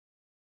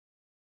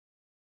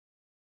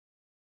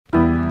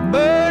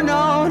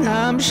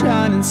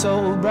shining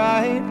so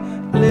bright,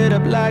 lit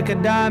up like a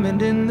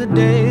diamond in the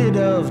dead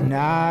of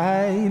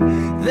night.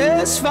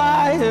 There's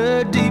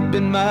fire deep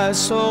in my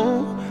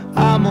soul,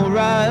 I'ma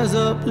rise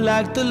up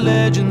like the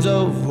legends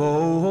of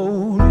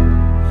old.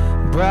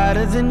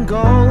 Brighter than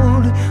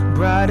gold,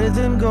 brighter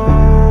than gold.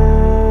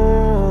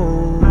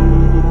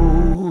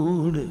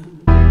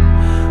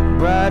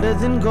 Brighter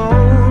than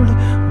gold,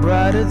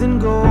 brighter than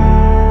gold.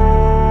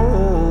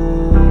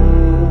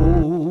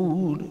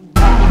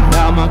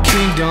 Now my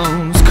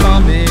kingdom's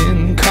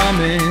coming,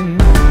 coming.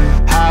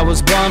 I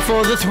was born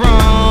for the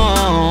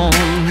throne.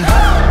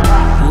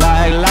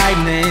 Like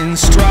lightning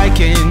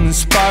striking,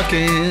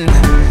 sparking.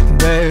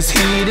 There's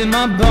heat in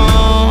my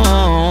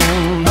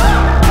bones.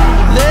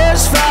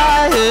 There's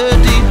fire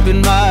deep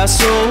in my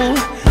soul,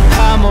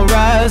 I'ma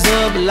rise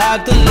up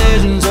like the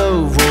legends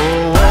of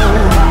old.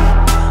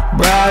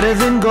 Brighter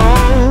than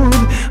gold,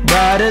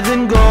 brighter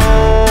than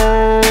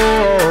gold.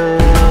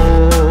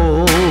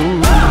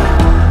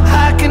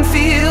 I can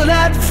feel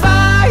that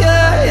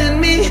fire in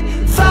me,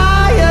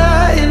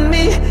 fire in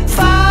me,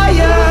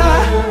 fire.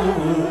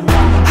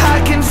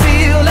 I can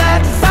feel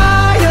that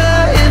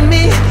fire in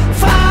me,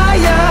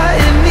 fire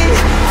in me,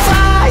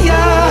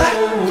 fire.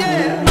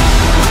 Yeah.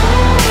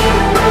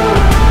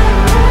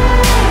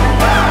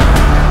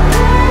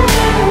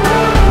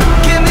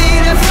 Give me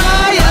the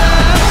fire.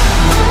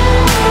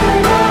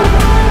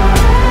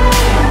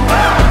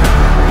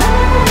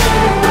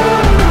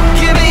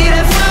 Give me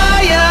the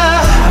fire.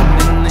 I'm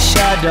in the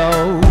shadow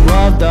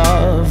of the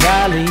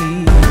valley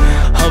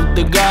of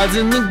the gods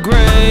in the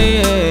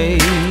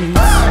graves.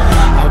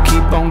 I'll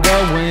keep on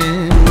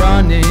going,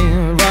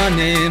 running,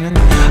 running.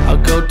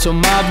 I'll go till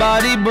my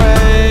body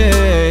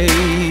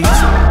breaks.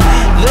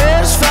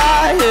 There's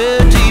fire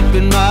deep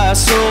in my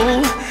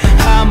soul,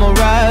 I'ma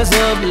rise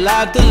up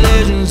like the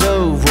legends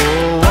of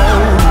old.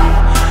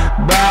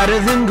 Brighter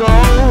than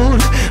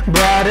gold,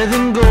 brighter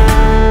than gold.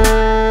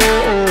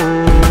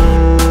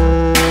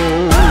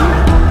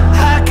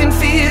 I can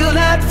feel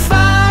that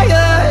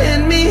fire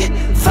in me,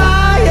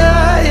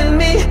 fire in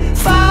me,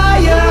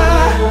 fire.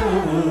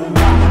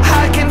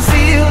 I can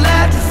feel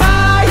that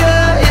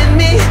fire in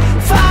me,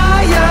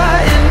 fire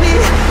in me,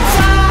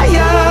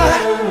 fire.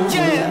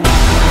 Yeah.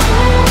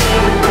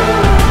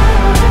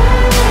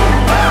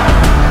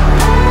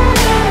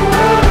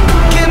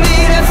 Give me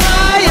that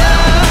fire.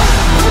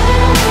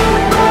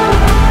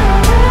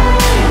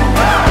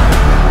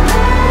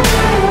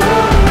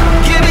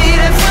 Give me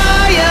that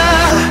fire.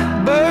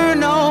 Burn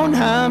on,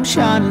 I'm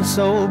shining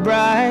so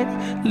bright,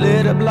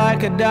 lit up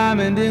like a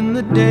diamond in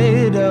the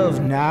dead of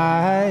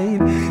night.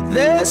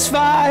 There's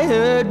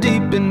fire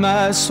deep in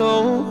my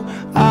soul,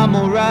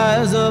 I'ma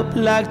rise up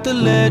like the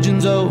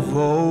legends of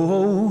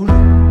old.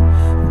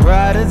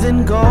 Brighter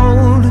than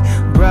gold,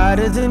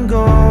 brighter than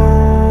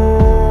gold.